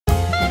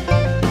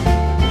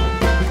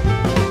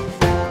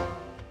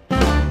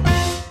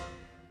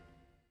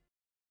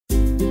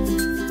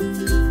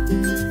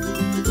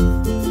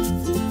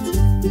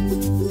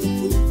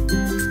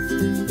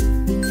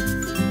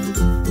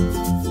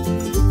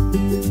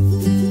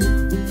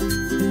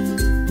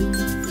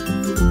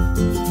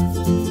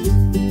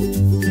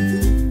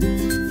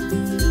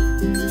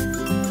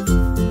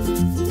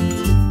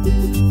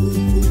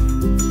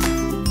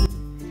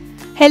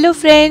Hello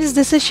friends,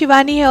 this is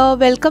Shivani here.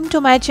 Welcome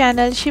to my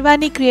channel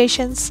Shivani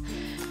Creations.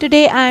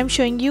 Today I am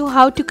showing you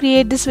how to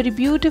create this very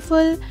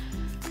beautiful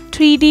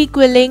 3D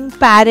quilling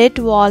parrot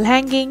wall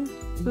hanging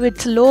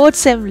with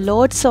loads and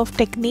loads of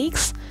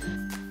techniques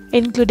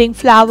including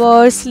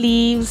flowers,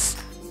 leaves.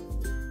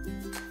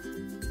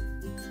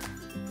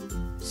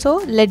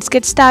 So let's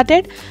get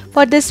started.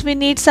 For this we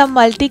need some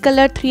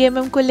multicolor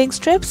 3mm quilling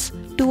strips,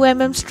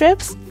 2mm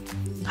strips,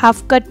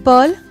 half cut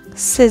pearl,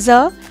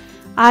 scissor,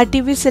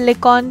 RTV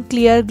silicone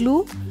clear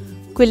glue,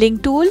 quilling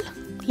tool,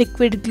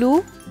 liquid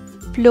glue,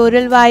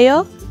 floral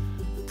wire,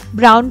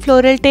 brown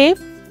floral tape,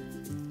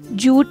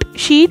 jute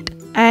sheet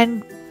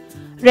and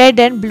red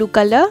and blue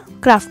color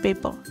craft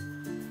paper.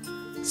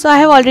 So I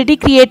have already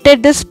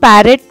created this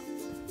parrot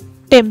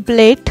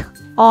template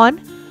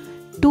on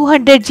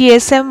 200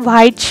 GSM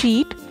white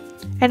sheet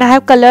and I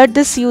have colored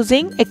this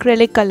using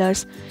acrylic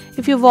colors.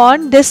 If you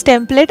want this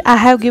template, I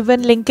have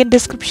given link in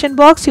description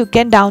box, you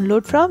can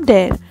download from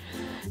there.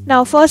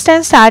 Now first I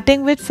am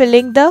starting with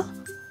filling the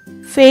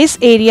face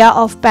area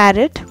of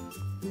parrot.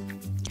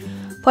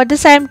 For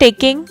this I am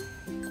taking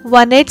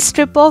 1/8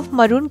 strip of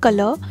maroon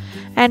color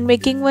and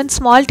making one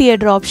small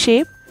teardrop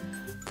shape.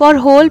 For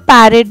whole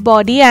parrot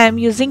body I am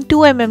using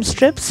 2mm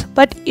strips,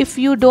 but if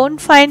you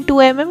don't find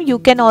 2mm you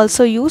can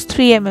also use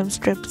 3mm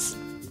strips.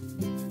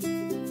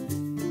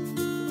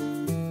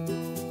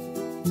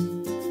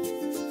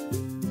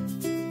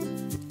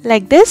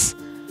 Like this.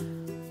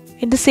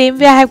 In the same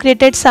way I have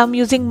created some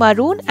using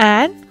maroon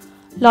and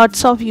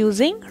lots of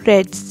using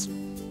reds.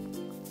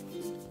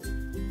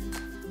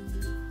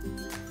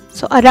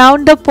 So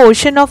around the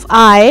portion of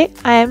eye,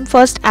 I am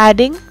first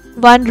adding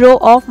one row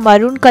of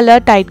maroon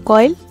color tight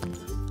coil.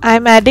 I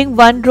am adding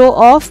one row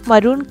of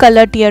maroon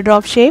color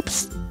teardrop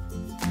shapes.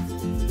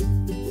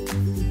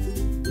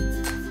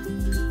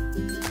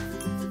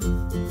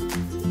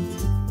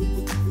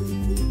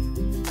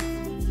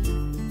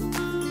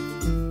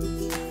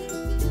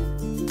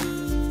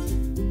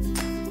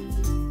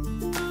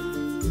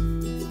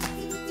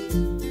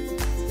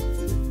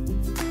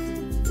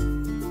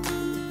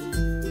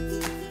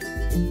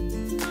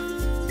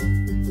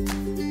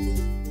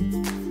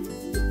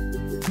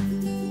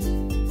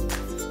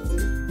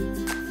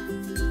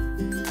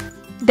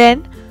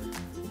 Then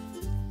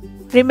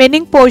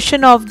remaining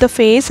portion of the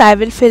face I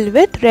will fill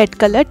with red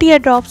color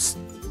teardrops.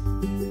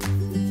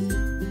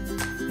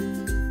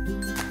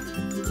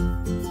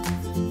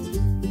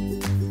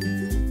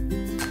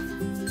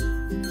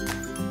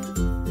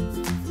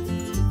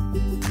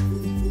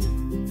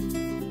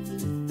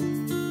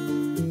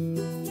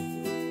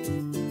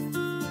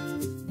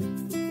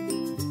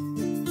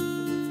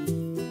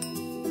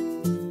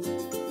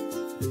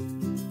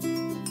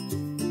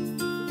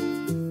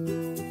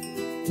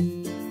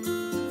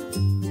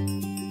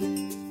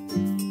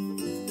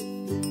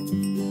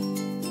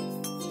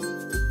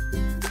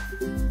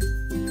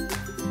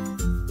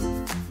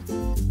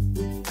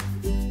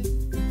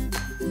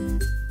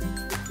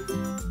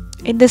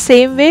 In the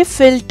same way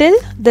fill till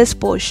this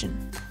portion.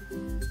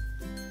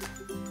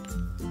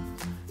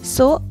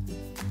 So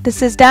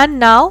this is done.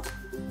 Now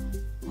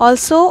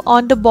also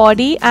on the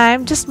body I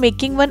am just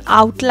making one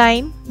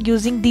outline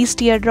using these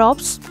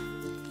teardrops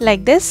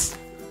like this.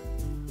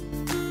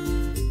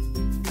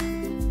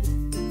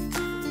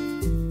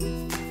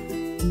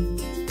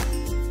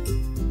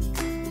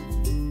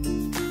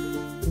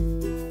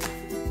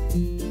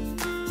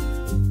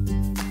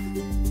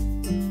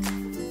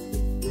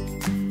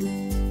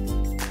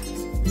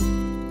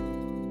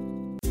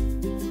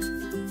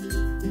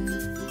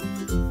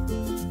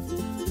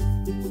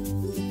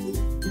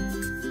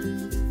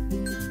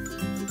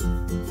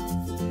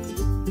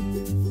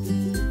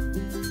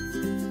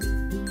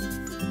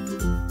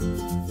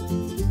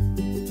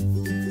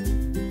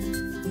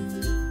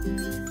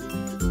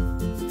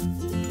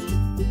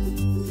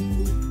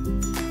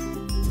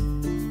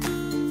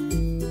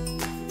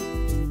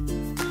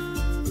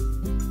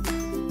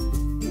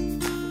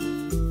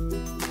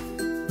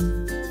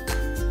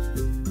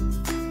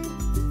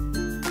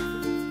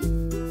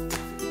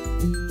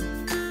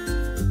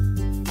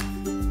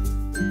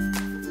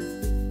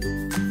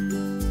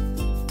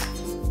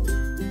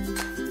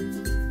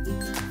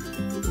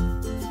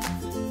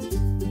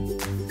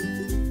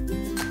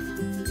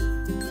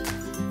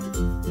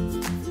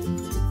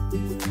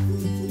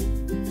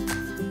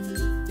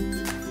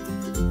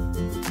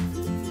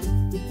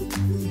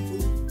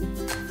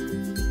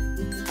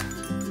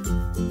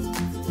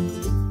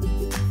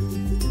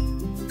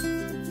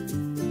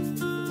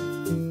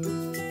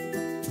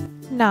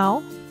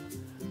 Now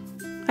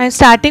I am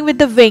starting with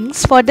the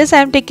wings. For this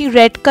I am taking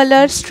red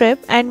color strip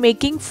and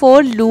making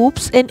 4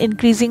 loops in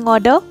increasing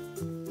order.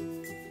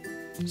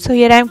 So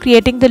here I am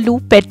creating the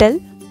loop petal.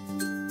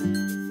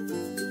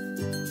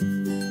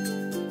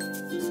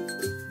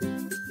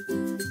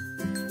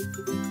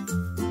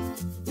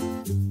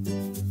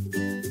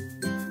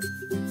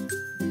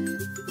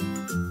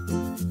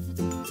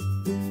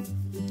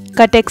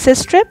 Cut excess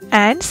strip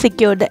and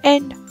secure the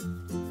end.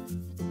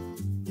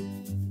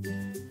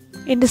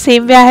 In the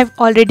same way I have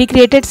already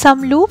created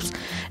some loops.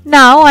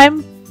 Now I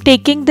am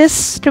taking this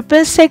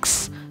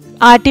 666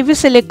 RTV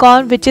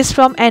silicone, which is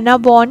from Anna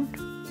Bond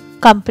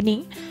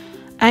company,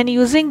 and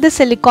using the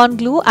silicone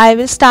glue I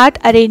will start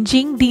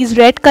arranging these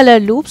red color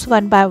loops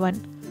one by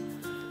one.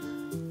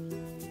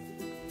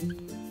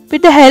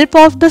 With the help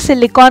of the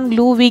silicone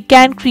glue we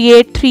can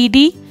create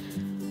 3D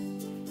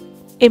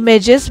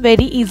images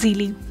very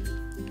easily.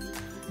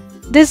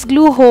 This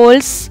glue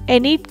holds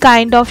any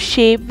kind of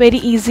shape very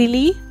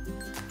easily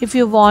if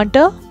you want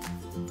a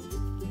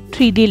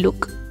 3D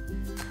look.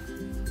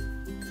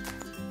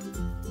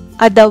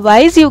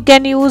 Otherwise you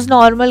can use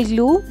normal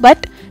glue,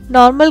 but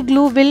normal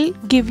glue will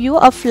give you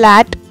a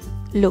flat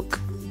look,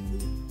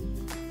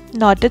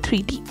 not a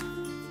 3D.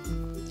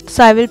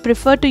 So I will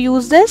prefer to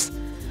use this,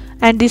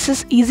 and this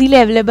is easily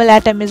available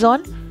at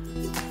Amazon.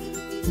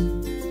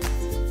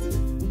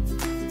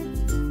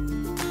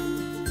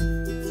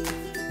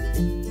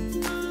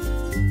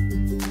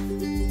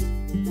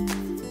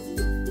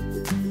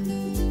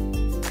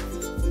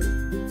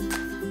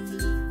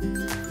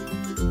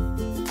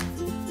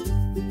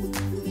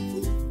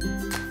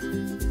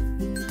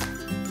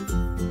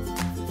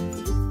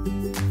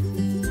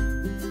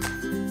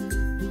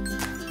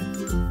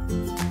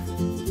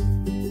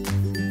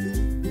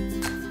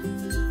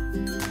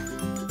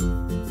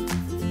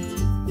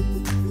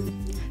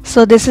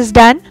 So this is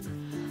done.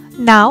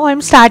 Now I am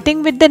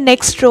starting with the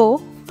next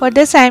row. For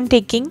this I am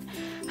taking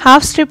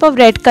half strip of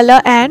red color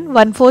and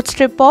 1/4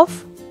 strip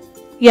of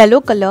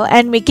yellow color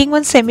and making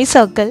one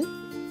semicircle.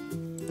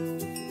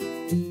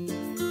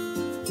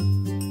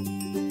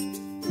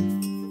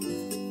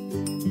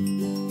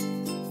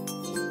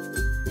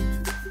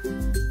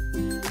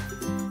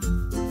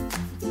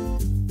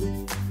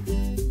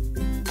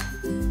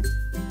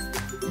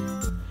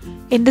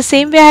 In the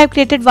same way I have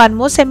created one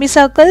more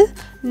semicircle.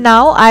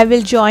 Now I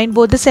will join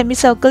both the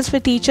semicircles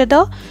with each other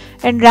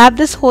and wrap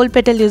this whole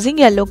petal using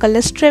yellow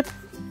color strip.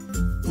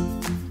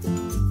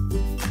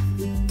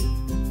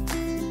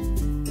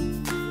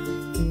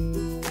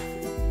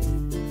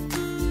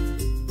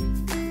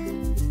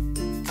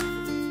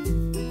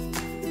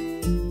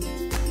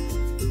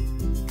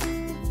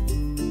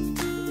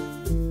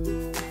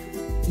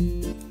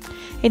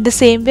 In the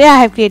same way I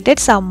have created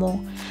some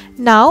more.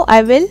 Now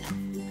I will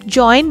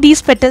join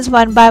these petals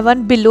one by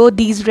one below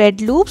these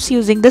red loops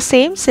using the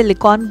same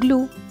silicone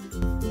glue.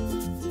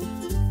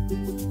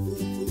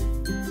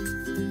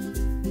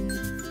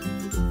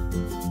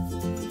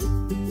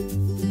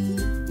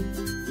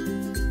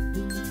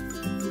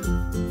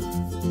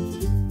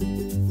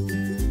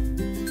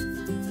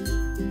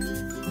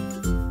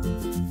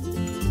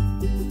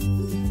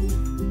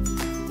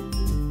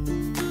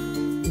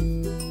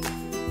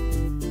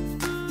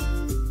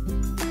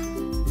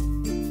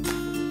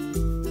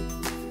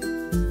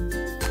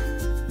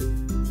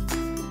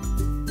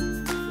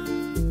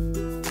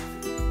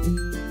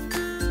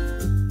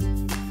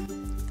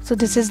 So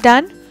this is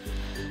done.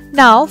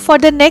 Now for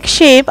the next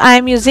shape I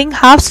am using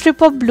half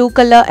strip of blue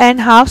color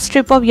and half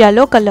strip of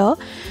yellow color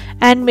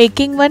and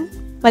making one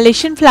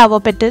Malaysian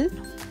flower petal.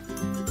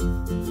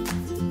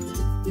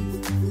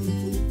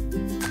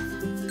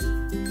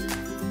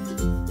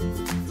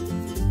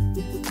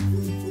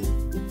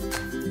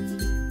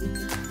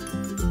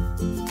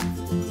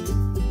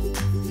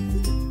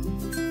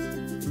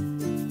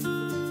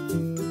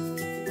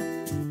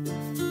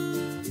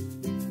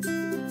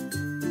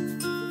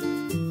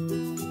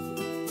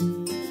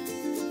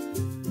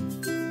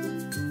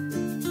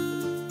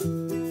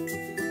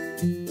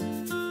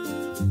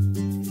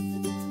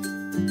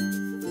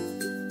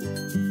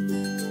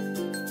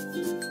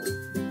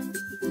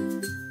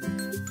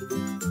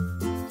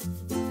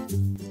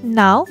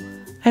 Now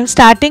I am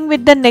starting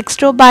with the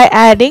next row by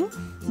adding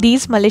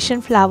these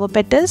Malaysian flower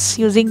petals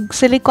using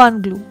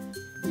silicone glue.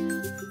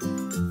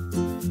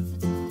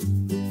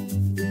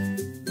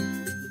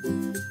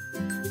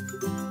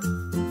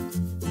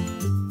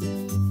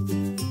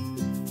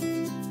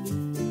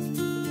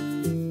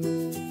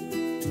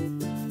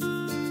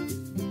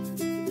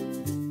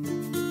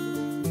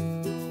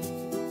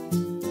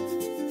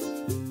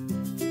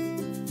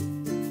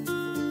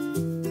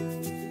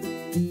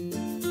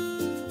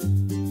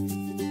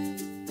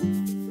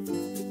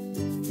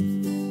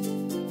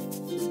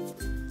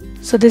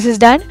 So this is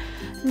done.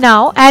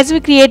 Now as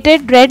we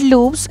created red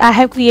loops, I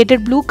have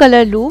created blue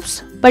color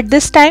loops, but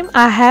this time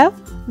I have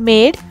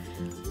made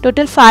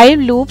total 5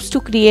 loops to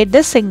create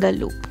the single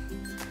loop.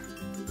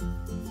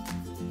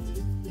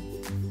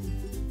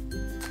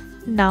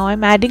 Now I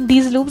am adding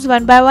these loops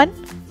one by one.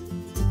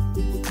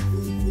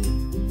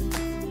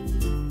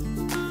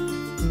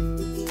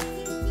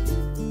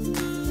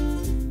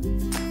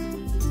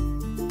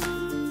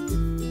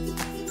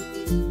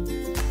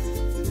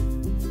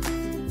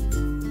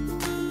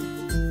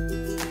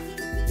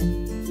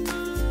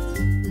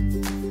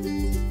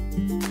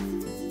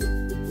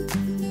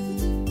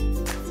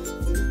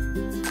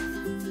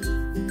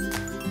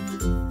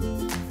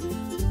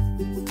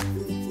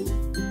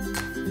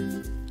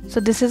 So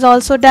this is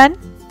also done.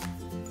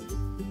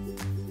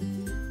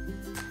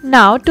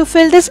 Now to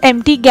fill this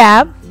empty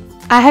gap,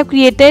 I have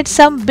created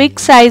some big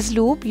size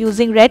loop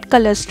using red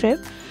color strip.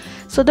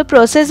 So the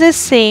process is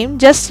same,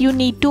 just you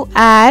need to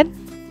add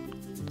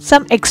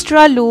some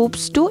extra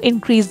loops to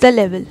increase the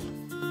level.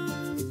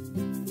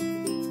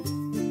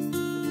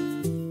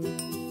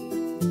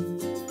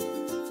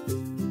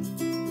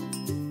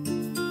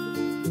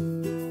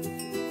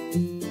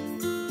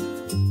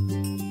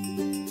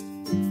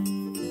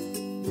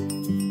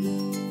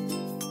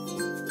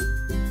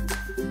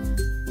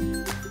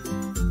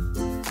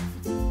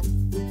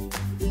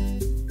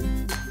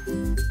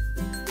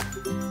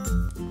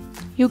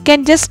 You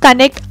can just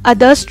connect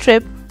other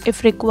strip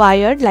if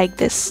required like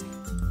this.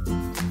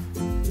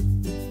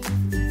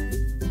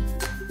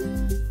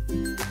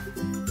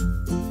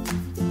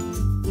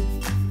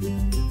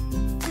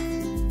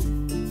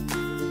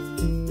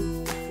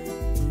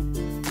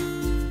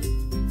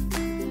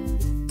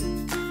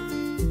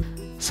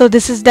 So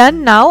this is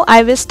done. Now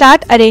I will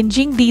start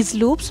arranging these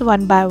loops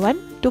one by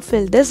one to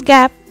fill this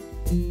gap.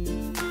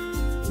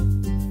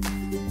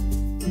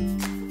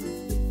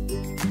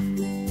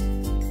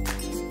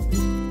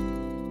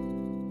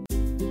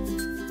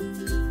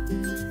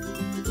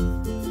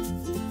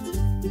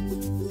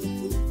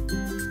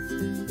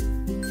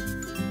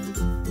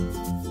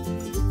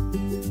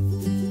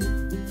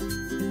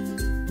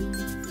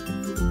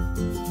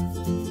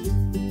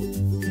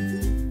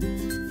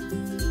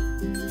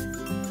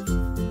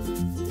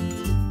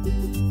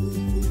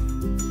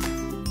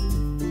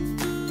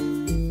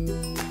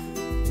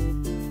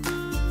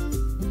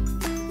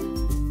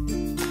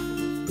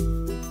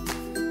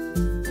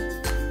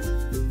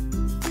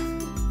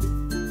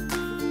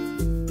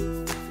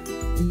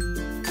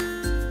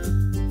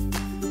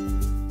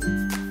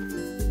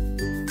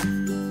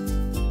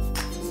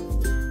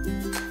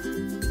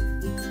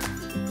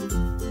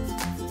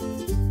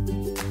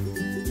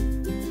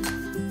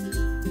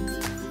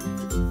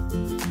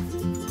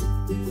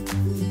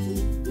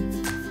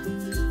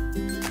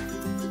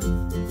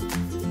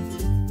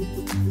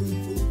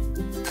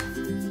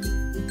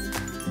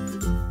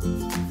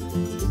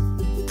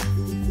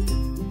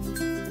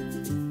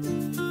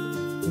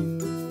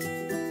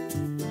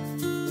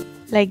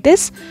 Like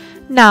this.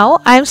 Now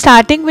I am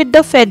starting with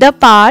the feather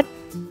part.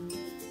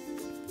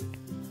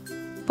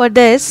 For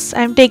this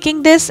I am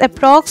taking this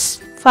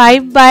approx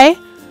 5 by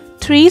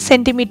 3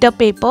 centimeter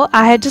paper.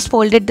 I had just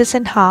folded this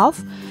in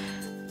half.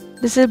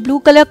 This is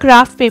blue color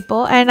craft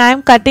paper and I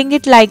am cutting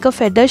it like a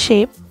feather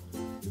shape.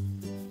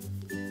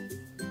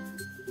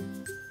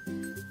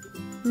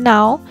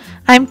 Now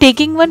I am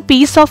taking one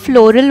piece of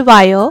floral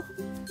wire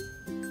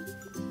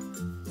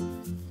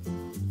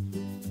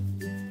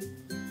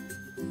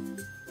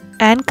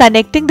and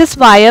connecting this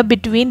wire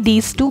between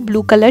these two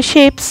blue color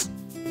shapes.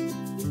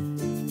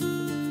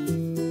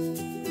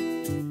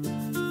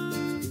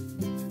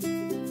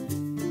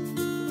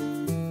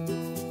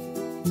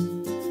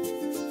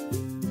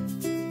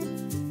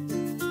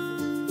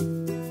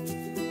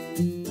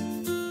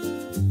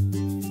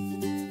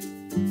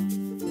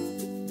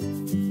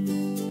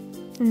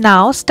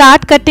 Now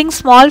start cutting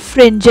small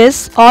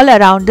fringes all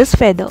around this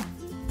feather.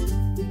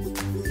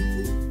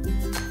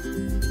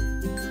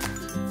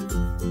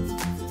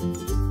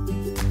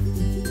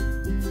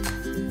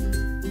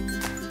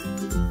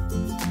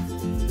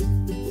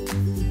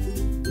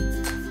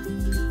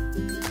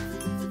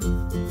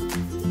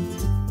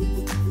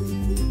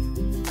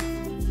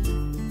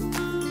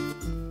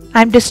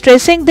 I am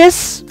distressing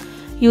this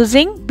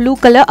using blue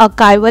color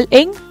archival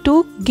ink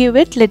to give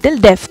it little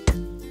depth.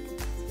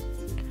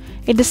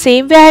 In the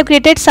same way I have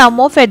created some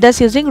more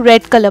feathers using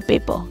red color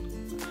paper.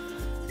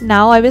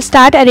 Now I will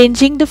start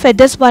arranging the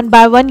feathers one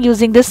by one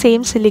using the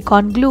same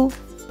silicone glue.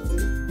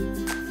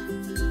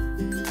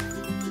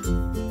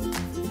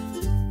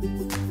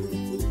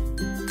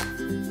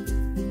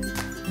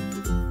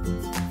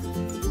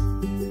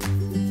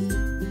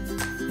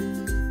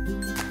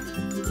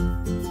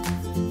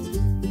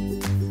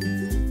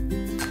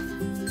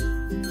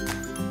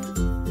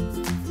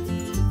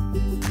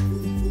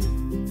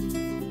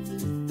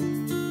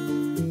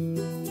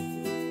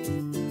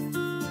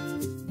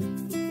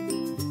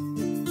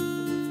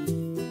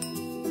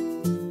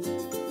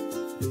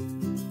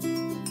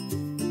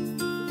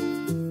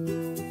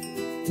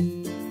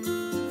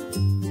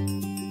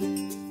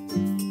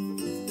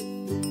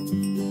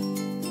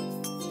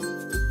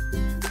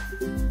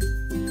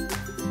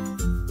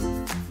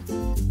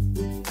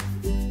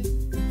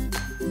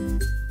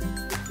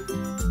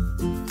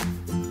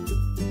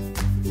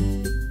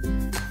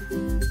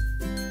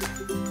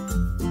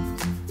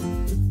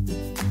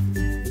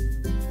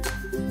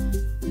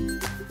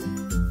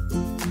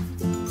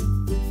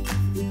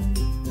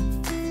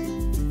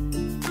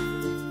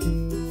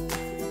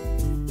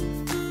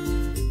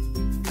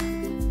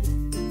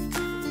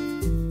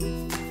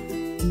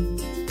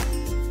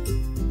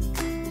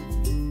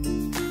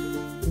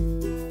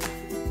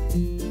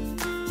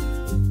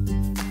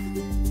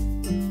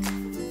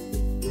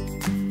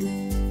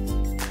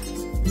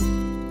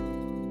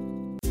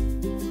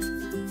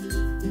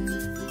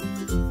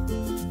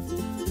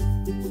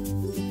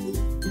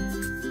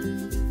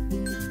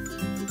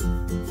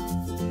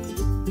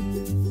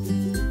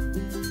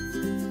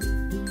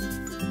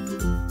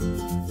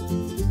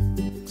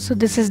 So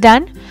this is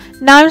done.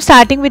 Now I'm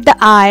starting with the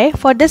eye.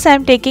 For this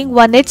I'm taking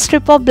 1/8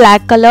 strip of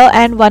black color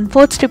and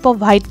 1/4 strip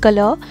of white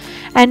color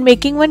and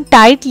making one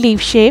tight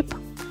leaf shape.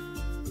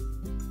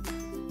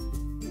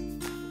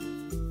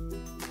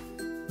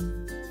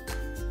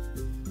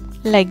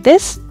 Like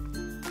this.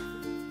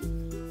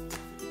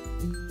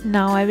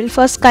 Now I will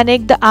first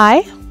connect the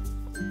eye.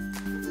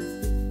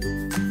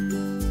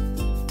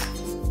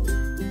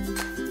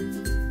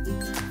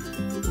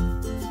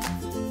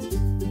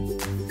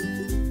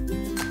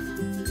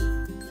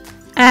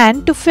 And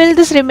to fill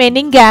this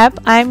remaining gap,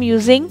 I am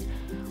using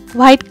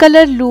white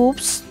color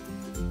loops.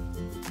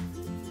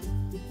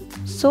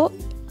 So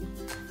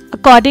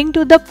according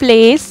to the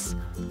place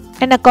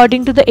and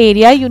according to the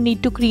area, you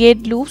need to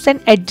create loops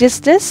and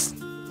adjust this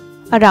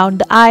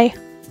around the eye.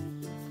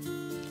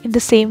 In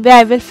the same way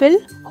I will fill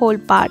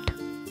whole part.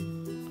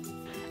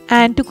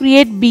 And to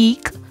create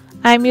beak,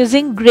 I am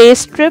using grey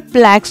strip,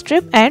 black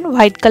strip and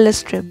white color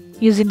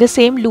strip using the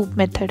same loop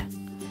method.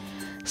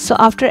 So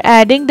after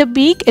adding the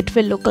beak, it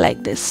will look like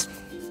this.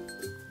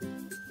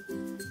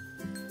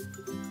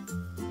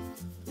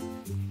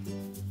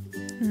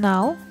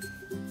 Now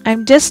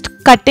I'm just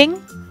cutting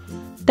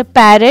the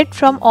parrot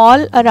from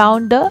all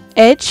around the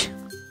edge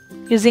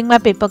using my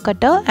paper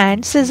cutter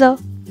and scissor.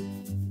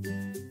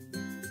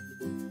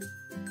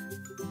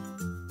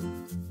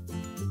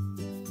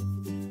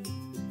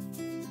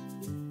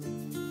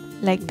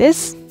 Like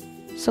this.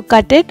 So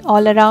cut it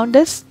all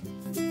around this.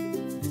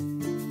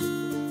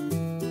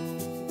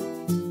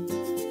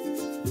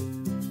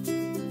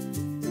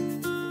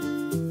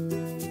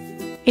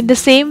 In the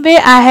same way,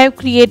 I have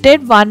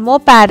created one more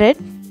parrot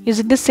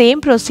using the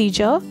same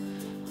procedure.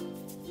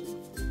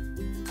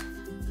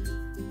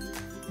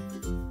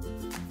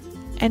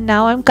 And now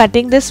I'm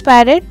cutting this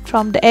parrot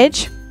from the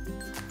edge.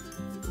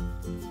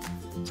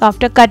 So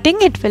after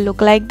cutting, it will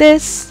look like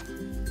this.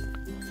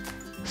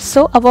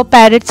 So our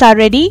parrots are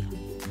ready.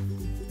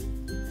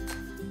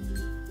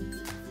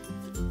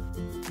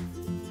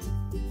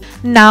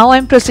 Now I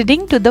am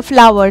proceeding to the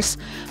flowers.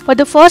 For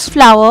the first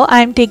flower,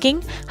 I am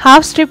taking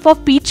half strip of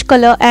peach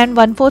color and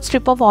 1/4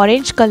 strip of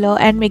orange color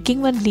and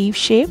making one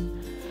leaf shape.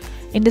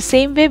 In the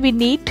same way, we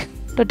need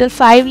total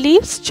 5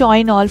 leaves.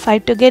 Join all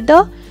 5 together,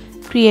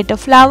 create a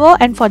flower,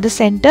 and for the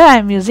center, I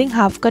am using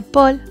half cut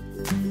pearl.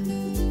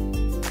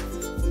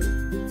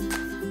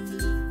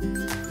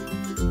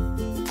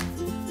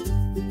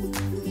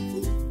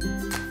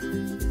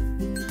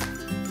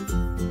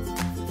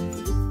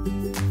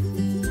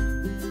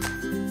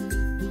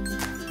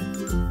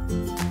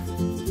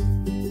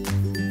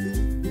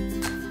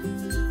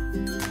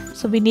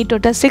 So we need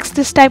total 6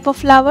 this type of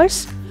flowers.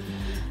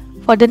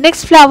 For the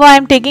next flower, I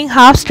am taking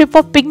half strip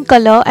of pink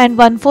color and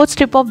 1/4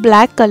 strip of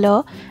black color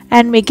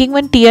and making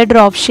one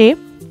teardrop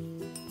shape.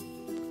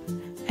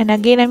 And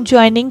again I am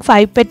joining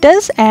 5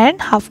 petals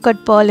and half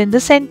cut pearl in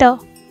the center.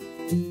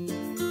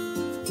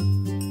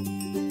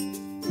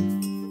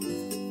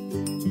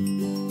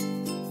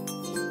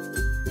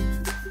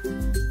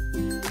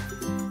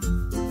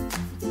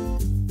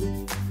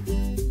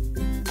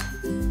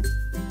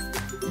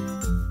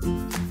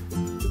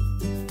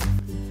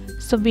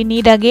 So we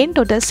need again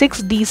total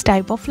 6 these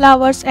type of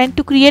flowers, and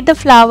to create the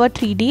flower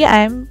 3D I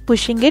am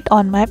pushing it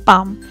on my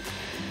palm.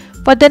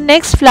 For the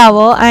next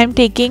flower I am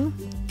taking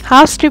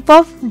half strip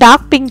of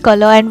dark pink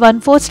color and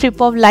 1/4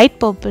 strip of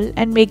light purple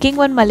and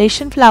making one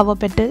Malaysian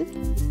flower petal.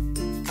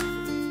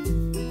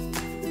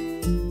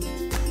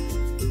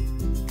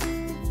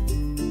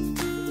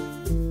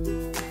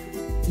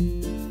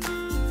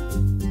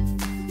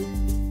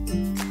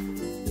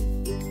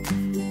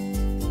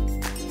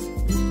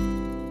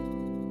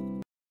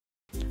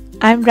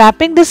 I am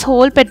wrapping this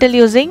whole petal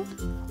using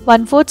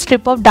 1/4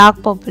 strip of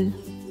dark purple.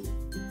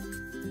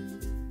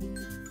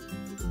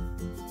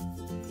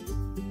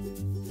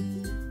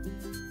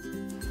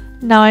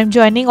 Now I am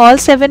joining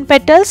all 7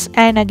 petals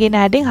and again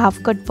adding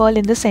half cut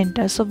pearl in the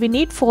center. So we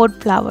need 4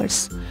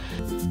 flowers.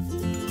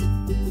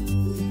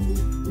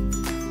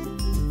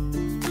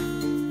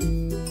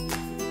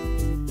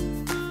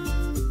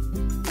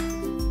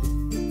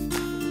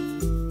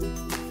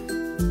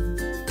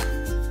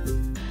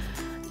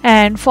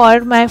 And for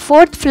my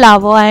 4th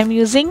flower I am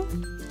using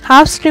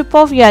half strip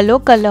of yellow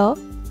color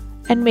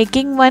and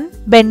making one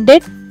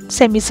bended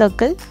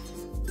semicircle.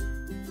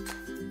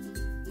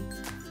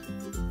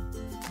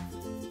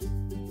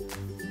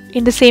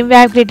 In the same way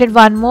I have created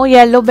one more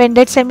yellow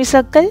bended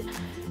semicircle,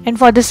 and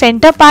for the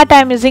center part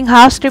I am using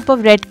half strip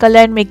of red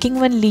color and making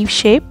one leaf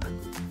shape.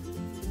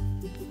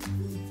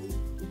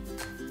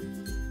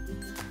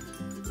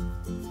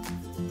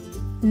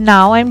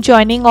 Now I am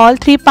joining all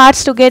 3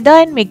 parts together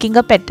and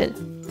making a petal.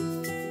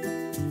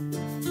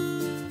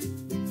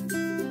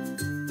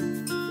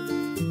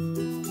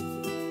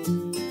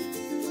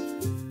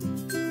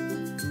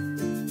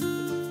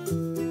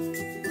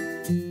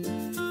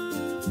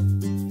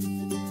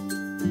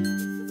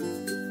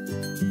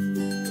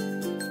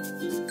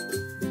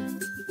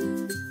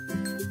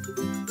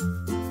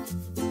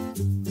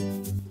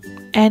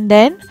 And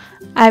then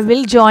I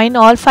will join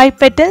all 5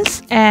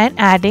 petals and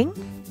adding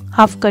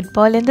half cut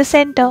pearl in the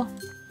center.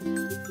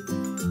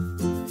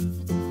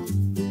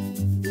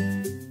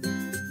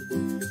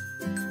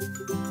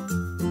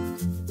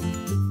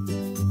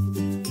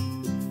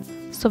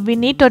 So we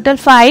need total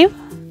 5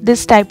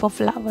 this type of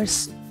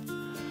flowers.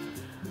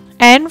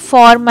 And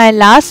for my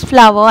last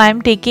flower I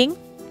am taking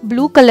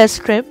blue color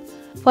strip.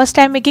 First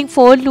I am making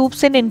 4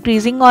 loops in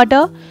increasing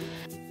order.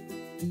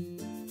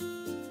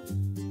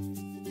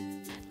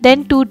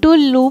 Then 2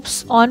 loops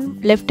on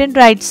left and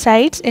right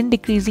sides in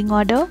decreasing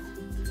order.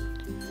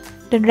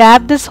 Then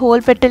wrap this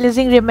whole petal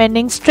using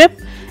remaining strip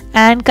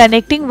and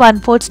connecting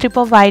 1/4 strip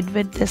of white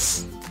with this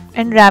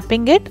and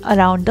wrapping it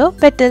around the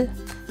petal.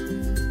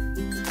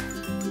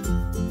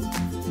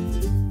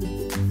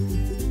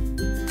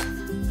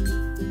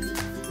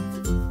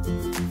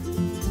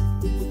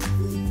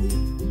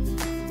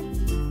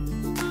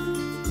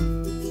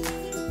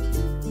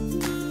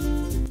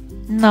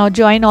 Now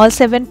join all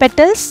 7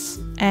 petals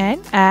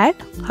and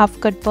add half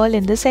cut pearl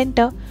in the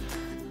center.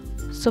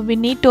 So we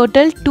need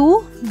total 2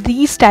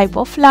 these type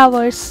of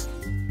flowers.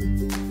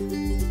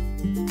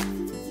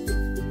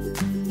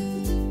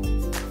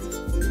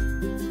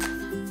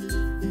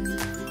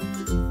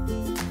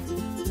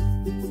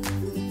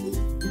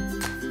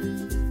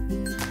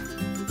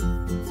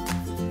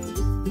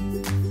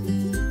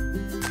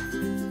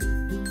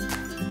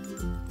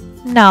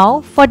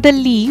 Now for the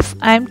leaf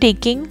I am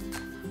taking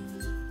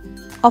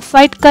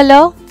off-white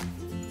color.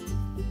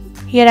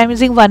 Here I am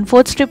using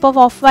 1/4 strip of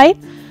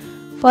off-white.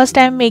 First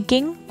I am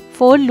making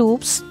 4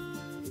 loops.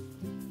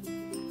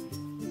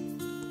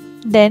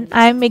 Then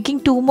I am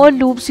making 2 more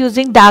loops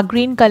using dark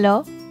green color.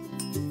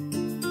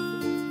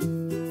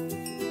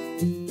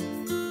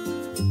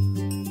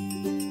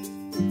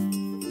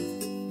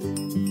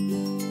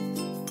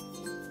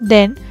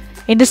 Then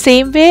in the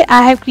same way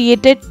I have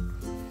created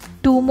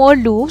 2 more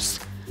loops.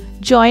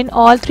 Join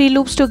all 3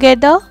 loops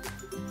together.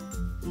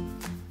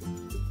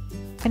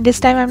 And this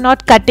time I am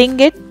not cutting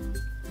it.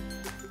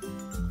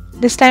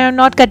 This time I am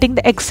not cutting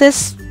the excess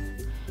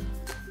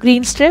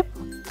green strip.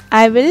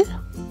 I will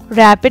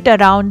wrap it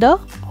around the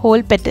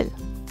whole petal.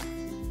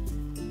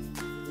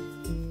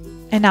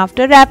 And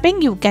after wrapping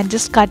you can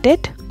just cut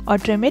it or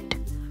trim it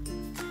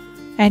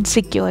and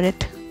secure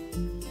it.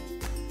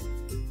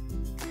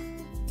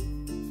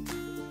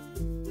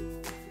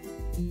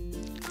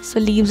 So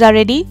leaves are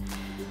ready.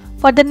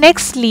 For the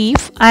next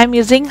leaf, I am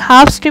using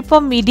half strip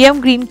of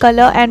medium green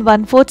color and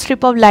 1/4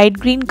 strip of light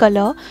green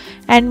color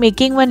and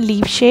making one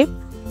leaf shape.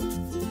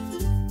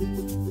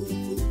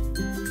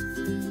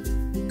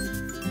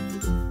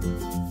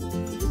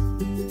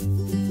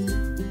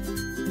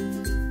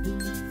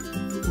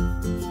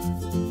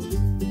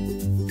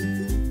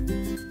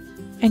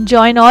 And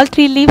join all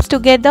 3 leaves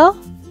together.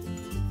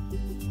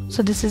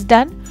 So this is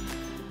done.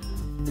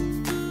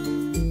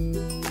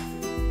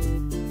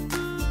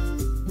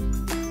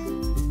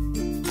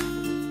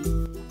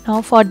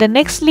 Now for the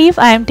next leaf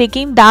I am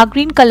taking dark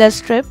green color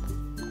strip.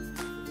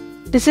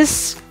 This is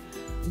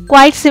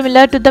quite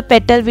similar to the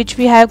petal which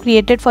we have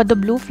created for the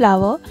blue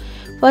flower.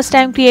 First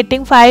I am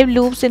creating 5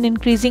 loops in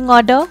increasing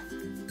order.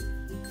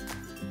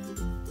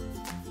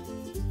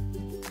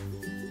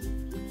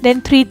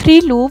 Then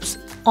 3 loops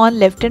on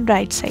left and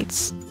right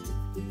sides.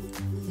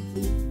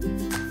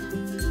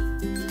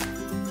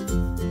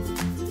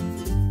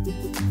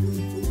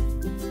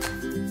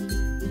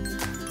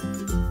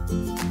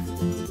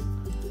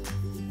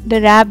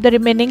 Then wrap the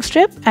remaining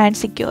strip and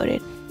secure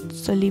it.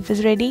 So leaf is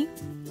ready.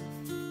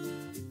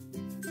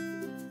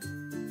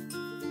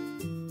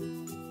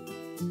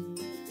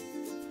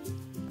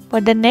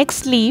 For the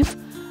next leaf,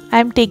 I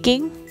am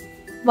taking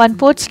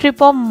 1/4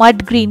 strip of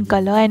mud green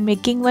color and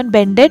making one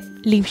bended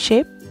leaf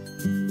shape.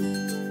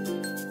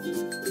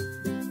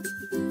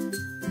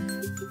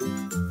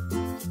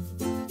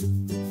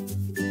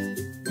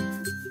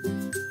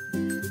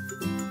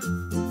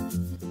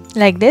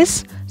 Like this.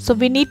 So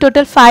we need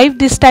total 5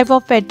 this type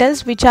of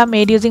petals which are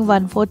made using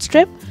 1/4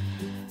 strip.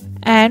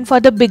 And for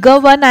the bigger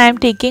one I am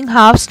taking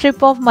half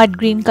strip of mud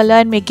green color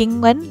and making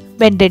one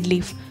bended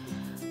leaf.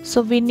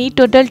 So we need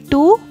total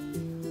 2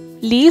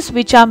 leaves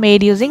which are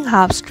made using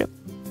half strip.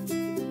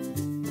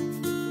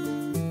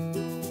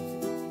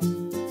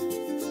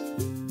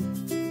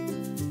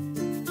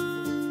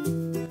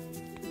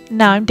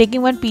 Now I am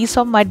taking one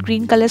piece of mud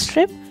green color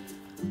strip,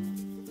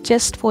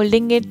 just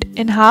folding it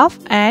in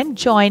half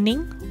and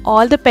joining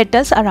all the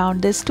petals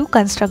around this to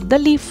construct the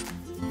leaf.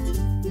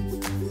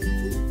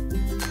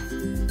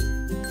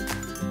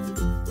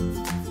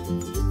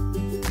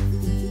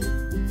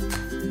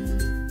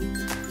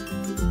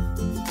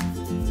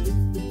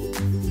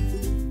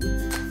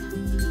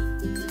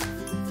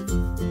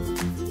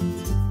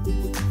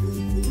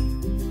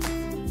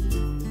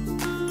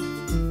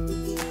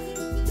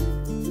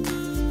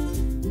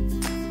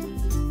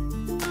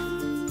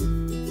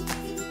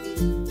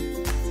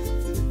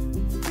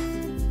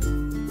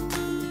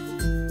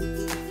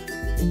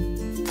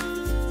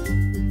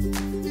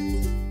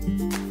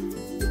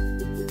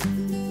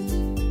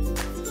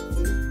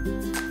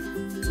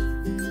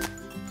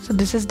 So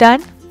this is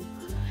done.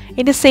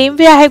 In the same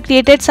way I have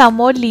created some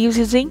more leaves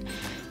using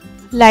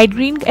light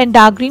green and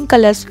dark green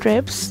color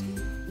strips.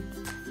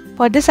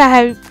 For this I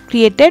have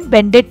created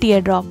bended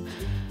teardrop.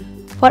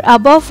 For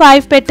above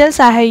 5 petals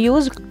I have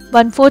used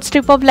 1/4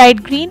 strip of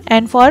light green,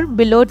 and for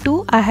below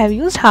 2 I have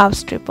used half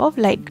strip of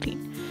light green.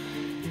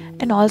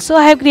 And also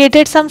I have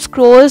created some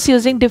scrolls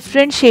using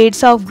different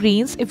shades of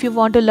greens. If you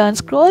want to learn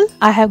scroll,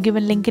 I have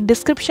given link in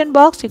description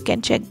box, you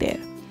can check there.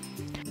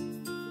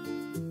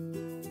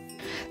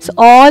 So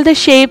all the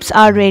shapes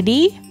are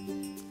ready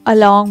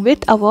along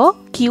with our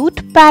cute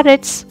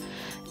parrots.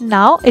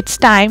 Now it's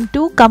time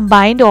to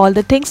combine all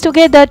the things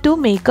together to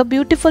make a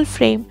beautiful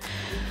frame.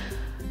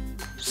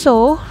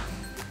 So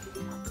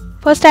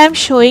first I am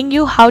showing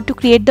you how to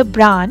create the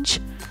branch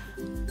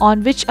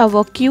on which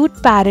our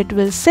cute parrot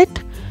will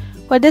sit.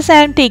 For this I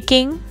am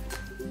taking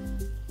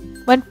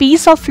one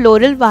piece of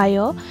floral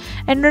wire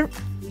and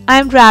I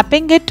am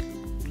wrapping it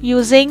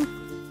using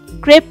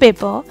crepe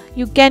paper.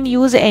 You can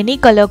use any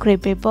color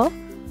crepe paper.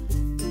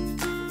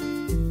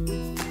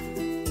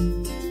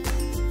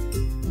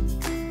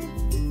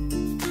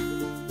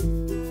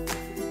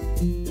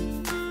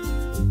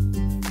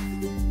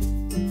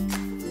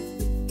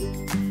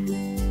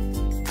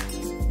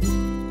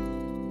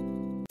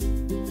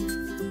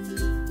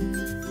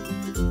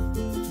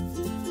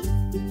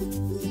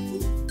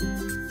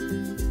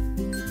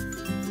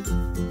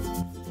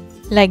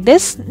 Like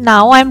this.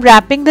 Now I am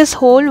wrapping this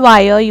whole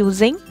wire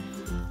using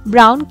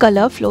brown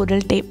color floral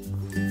tape.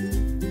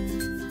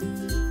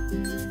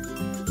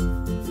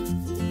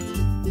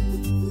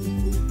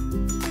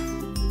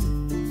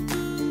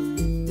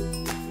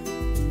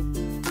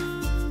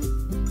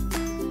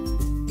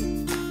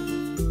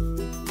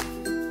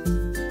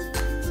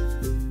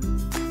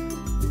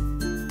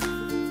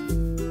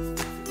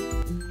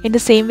 In the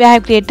same way I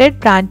have created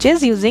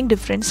branches using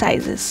different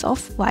sizes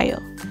of wire.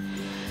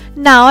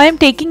 Now I am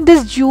taking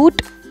this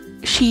jute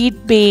sheet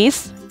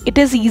base. It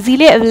is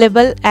easily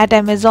available at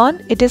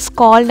Amazon. It is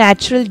called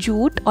natural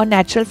jute or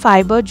natural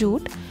fiber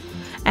jute,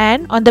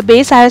 and on the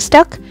base I have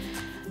stuck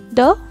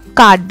the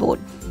cardboard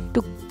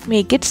to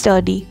make it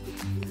sturdy.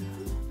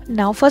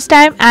 Now first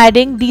I am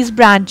adding these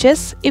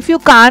branches. If you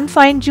can't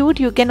find jute,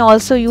 you can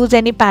also use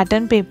any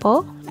pattern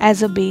paper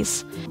as a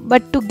base,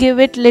 but to give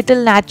it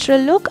little natural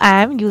look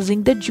I am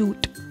using the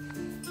jute.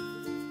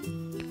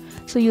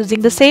 So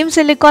using the same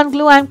silicone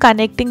glue I am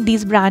connecting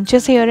these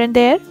branches here and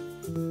there.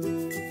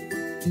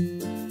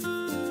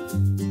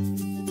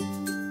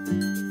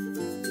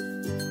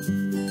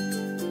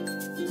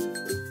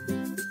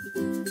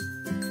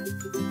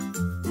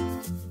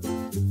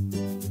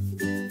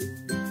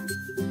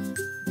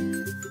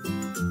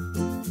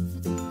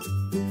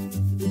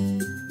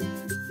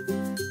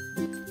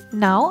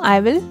 Now I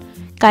will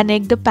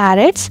connect the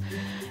parrots.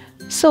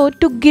 So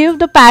to give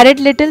the parrot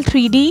little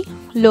 3D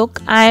look,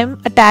 I am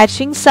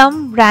attaching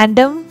some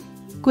random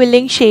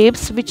quilling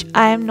shapes which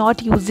I am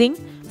not using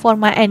for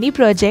my any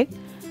project,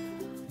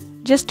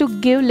 just to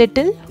give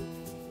little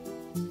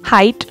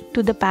height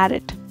to the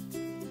parrot.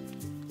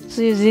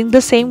 So using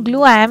the same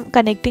glue I am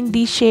connecting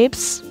these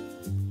shapes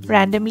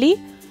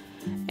randomly,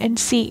 and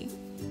see,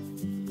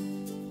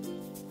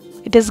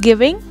 it is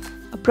giving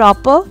a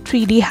proper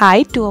 3D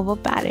height to our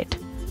parrot.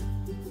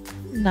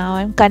 Now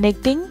I am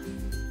connecting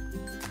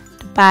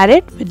the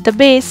parrot with the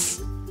base.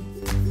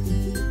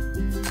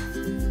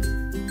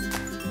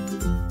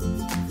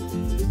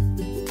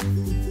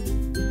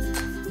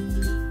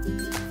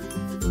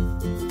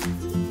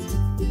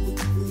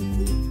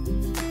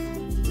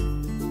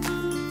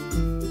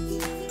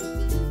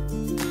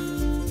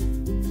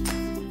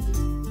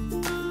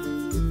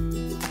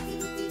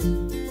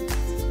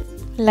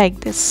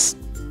 Like this.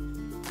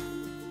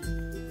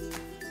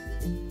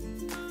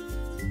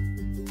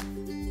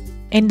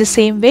 In the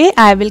same way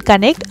I will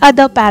connect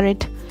other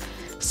parrot.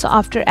 So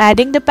after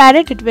adding the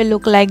parrot it will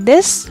look like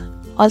this.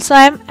 Also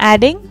I am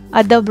adding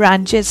other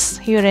branches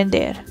here and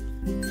there.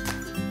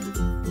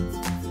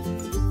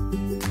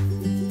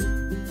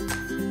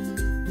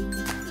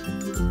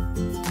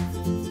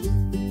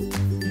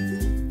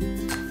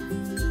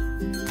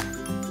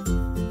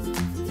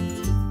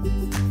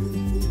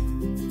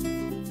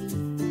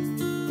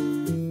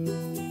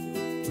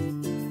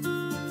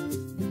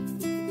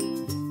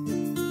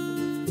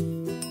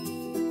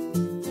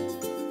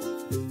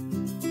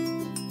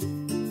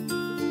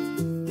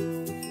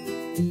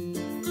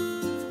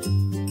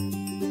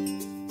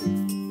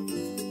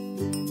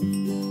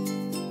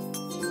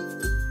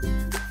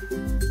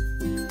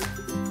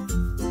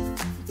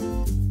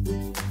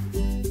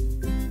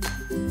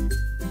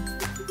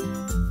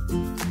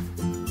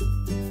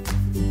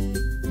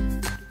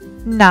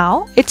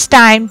 Now it's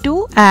time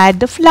to add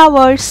the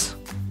flowers.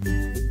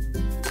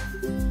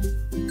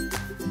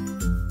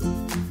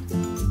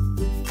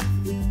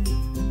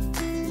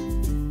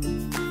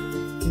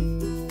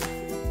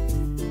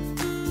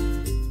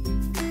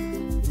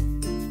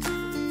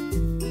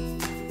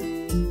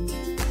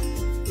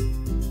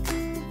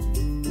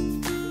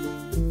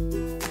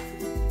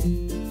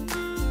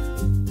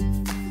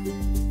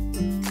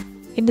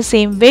 In the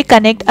same way,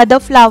 connect other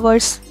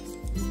flowers.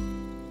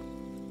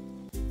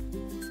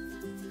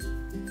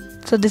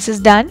 So this is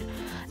done.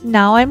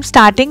 Now I'm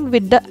starting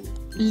with the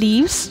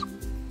leaves.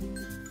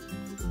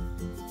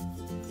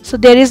 So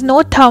there is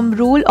no thumb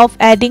rule of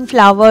adding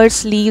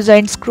flowers, leaves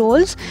and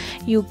scrolls.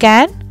 You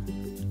can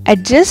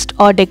adjust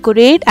or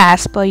decorate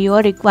as per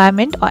your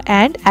requirement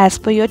and as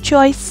per your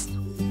choice.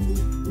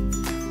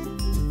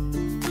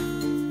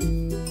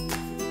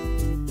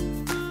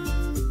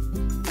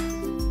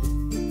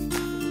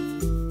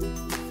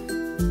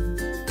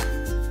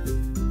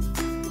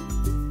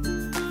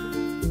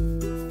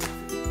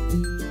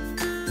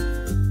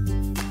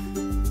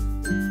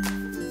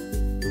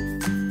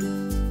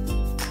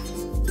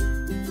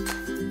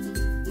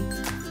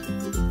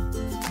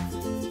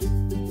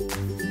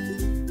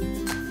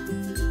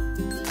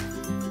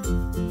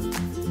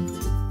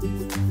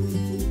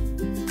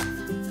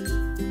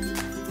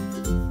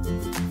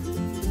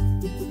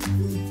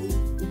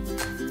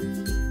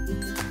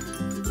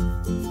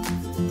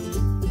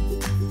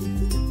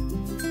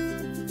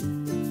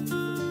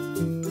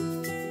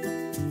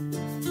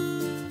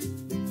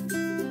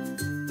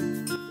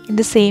 In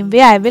the same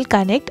way, I will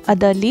connect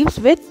other leaves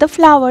with the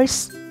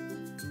flowers.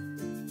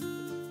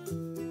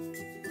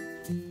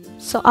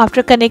 So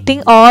after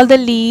connecting all the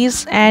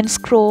leaves and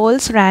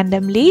scrolls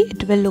randomly,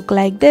 it will look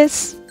like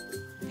this.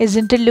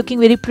 Isn't it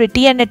looking very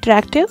pretty and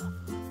attractive?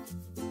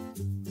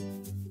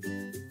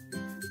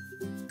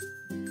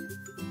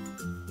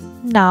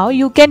 Now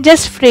you can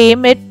just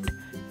frame it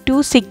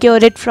to secure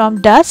it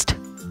from dust.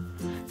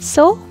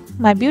 So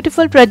my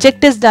beautiful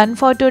project is done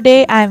for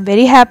today. I am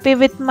very happy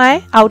with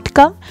my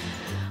outcome.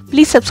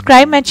 Please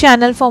subscribe my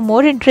channel for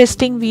more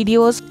interesting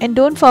videos and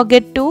don't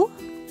forget to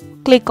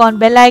click on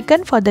bell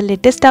icon for the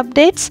latest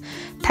updates.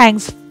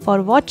 Thanks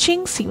for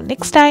watching. See you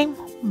next time.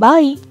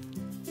 Bye.